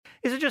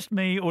Is it just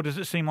me, or does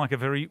it seem like a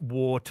very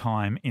war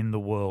time in the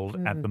world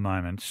at the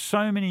moment?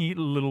 So many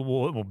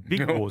little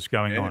big wars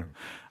going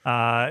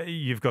on.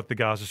 You've got the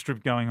Gaza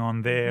Strip going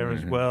on there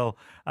as well.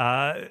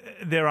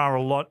 There are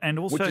a lot, and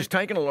also which has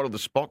taken a lot of the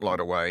spotlight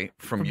away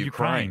from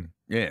Ukraine.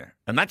 Yeah,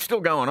 and that's still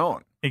going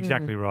on.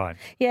 Exactly right.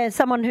 Yeah,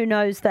 someone who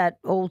knows that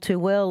all too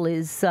well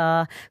is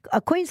a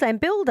Queensland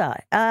builder.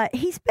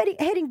 He's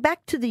heading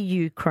back to the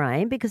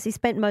Ukraine because he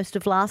spent most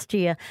of last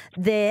year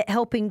there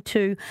helping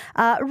to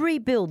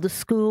rebuild the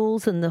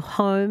schools and the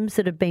homes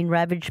that have been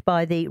ravaged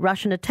by the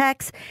Russian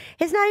attacks.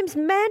 His name's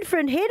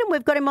Manfred Hidd, and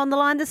we've got him on the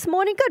line this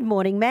morning. Good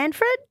morning,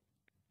 Manfred.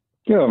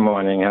 Good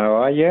morning. How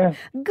are you?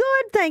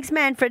 Good, thanks,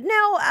 Manfred.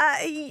 Now,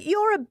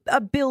 you're a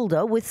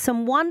builder with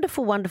some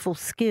wonderful, wonderful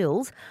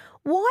skills.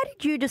 Why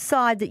did you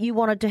decide that you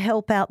wanted to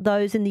help out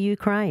those in the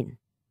Ukraine?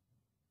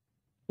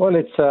 Well,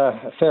 it's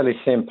fairly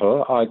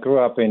simple. I grew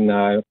up in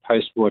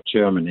post-war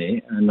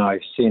Germany, and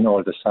I've seen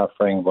all the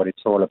suffering, what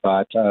it's all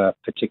about,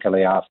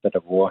 particularly after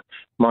the war.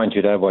 Mind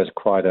you, that was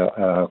quite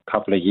a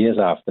couple of years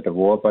after the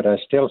war, but I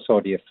still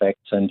saw the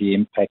effects and the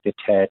impact it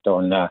had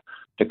on the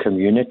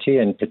community,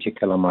 and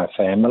particularly my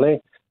family.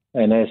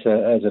 And as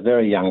a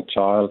very young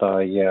child,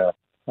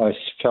 I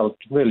felt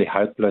really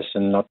hopeless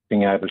and not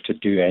being able to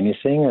do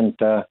anything.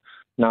 And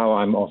now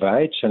I'm of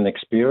age and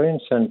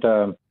experience, and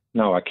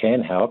now I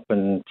can help.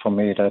 And for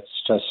me, that's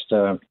just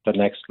the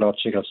next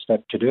logical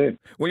step to do.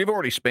 Well, you've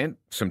already spent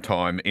some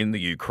time in the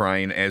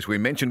Ukraine, as we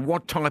mentioned.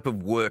 What type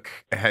of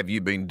work have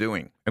you been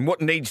doing, and what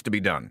needs to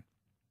be done?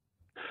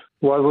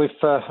 Well,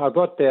 I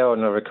got there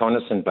on a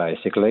reconnaissance,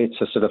 basically,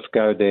 to sort of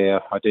go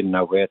there. I didn't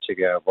know where to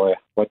go,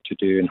 what to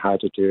do and how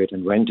to do it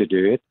and when to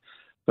do it.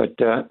 But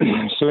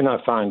soon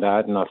I found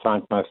out, and I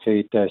found my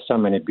feet. There's so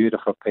many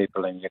beautiful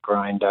people in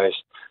Ukraine.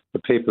 The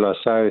people are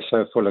so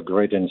full of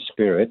grit and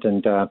spirit,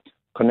 and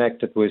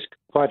connected with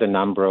quite a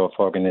number of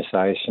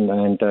organisations,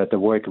 and the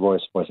work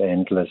was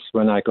endless.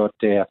 When I got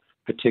there,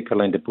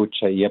 particularly in the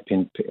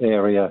Bucha-Irpin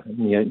area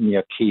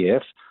near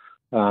Kiev,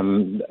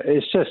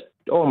 it's just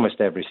almost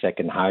every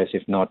second house,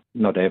 if not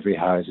every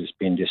house, has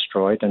been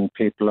destroyed, and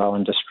people are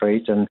on the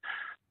street, and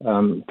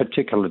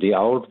particularly the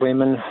old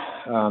women.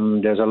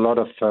 There's a lot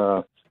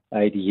of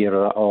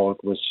 80-year-old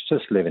was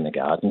just live in a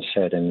garden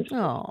shed, and it's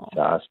a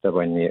disaster.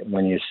 When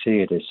you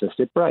see it,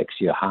 it breaks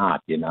your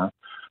heart, you know.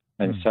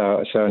 And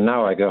so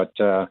now I got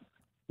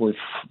we've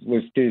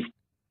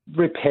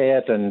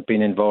repaired and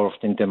been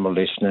involved in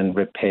demolition and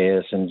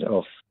repairs and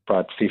of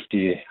about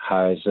 50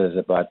 houses,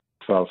 about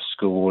 12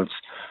 schools.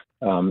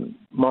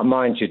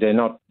 Mind you, they're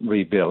not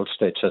rebuilt;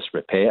 they're just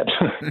repaired.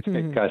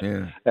 Got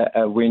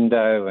a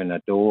window and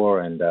a door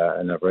and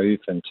a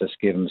roof, and just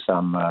give them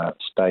some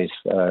space,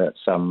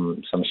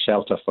 some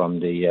shelter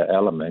from the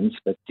elements.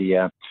 But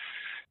it's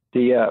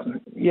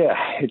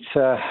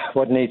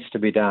what needs to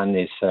be done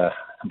is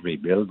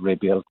rebuild.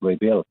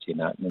 You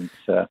know, and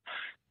it's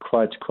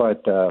quite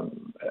a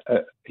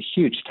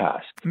huge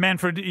task.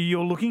 Manfred,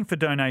 you're looking for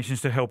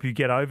donations to help you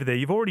get over there.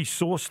 You've already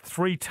sourced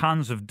 3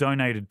 tons of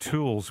donated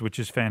tools, which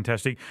is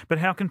fantastic. But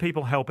how can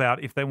people help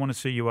out if they want to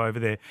see you over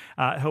there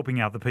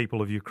helping out the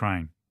people of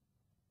Ukraine?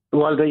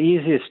 Well, the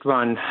easiest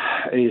one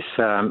is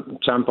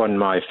jump on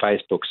my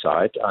Facebook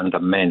site under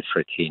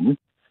Manfred Hidd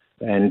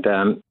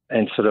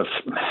and sort of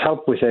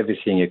help with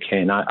everything you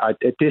can. At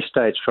this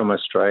stage from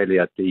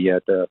Australia,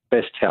 the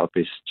best help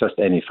is just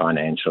any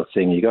financial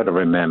thing. You got to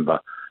remember,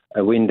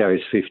 a window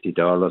is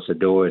 $50, a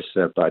door is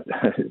about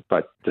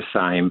the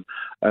same.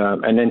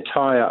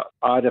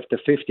 Out of the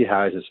 50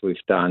 houses we've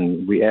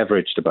done, we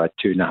averaged about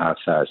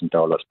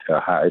 $2,500 per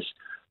house.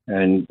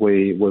 And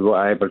we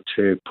were able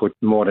to put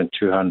more than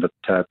 200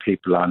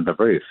 people on the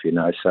roof, you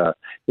know. So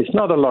it's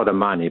not a lot of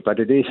money, but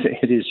it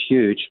is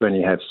huge when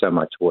you have so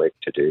much work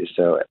to do.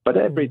 So, but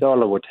every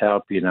dollar would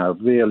help, you know,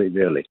 really,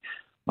 really.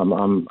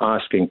 I'm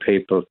asking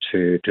people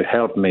to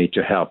help me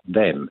to help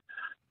them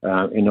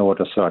in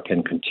order so I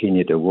can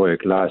continue to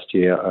work. Last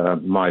year,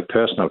 my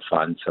personal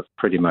funds have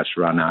pretty much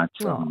run out,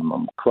 so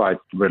I'm quite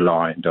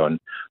reliant on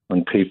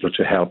people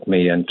to help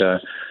me and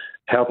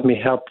help me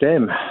help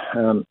them.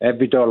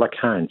 Every dollar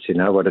counts, you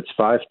know, whether it's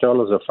 $5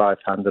 or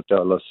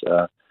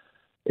 $500,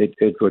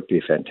 it would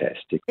be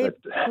fantastic. It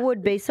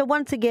would be. So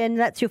once again,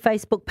 that's your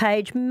Facebook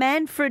page,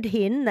 Manfred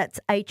Hidd, that's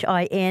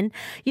Hin.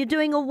 You're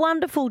doing a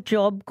wonderful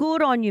job.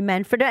 Good on you,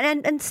 Manfred.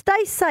 And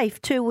stay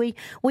safe too.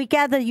 We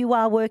gather you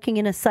are working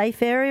in a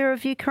safe area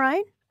of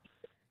Ukraine?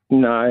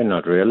 No,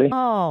 not really.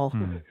 Oh,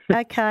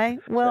 okay.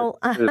 Well,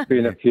 there's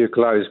been a few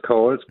close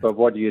calls, but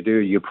what do?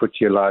 You put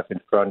your life in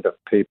front of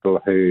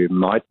people who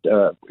might,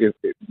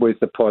 with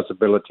the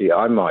possibility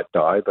I might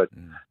die, but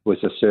with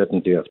the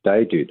certainty of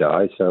they do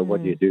die. So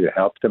what do?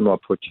 Help them or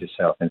put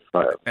yourself in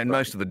front of them? And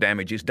most of the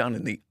damage is done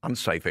in the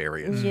unsafe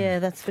areas. Yeah,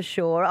 that's for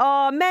sure.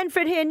 Oh,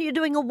 Manfred Hidd, you're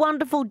doing a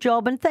wonderful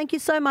job, and thank you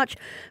so much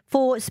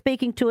for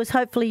speaking to us.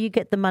 Hopefully you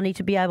get the money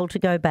to be able to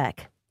go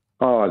back.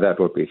 Oh, that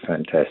would be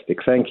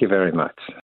fantastic. Thank you very much.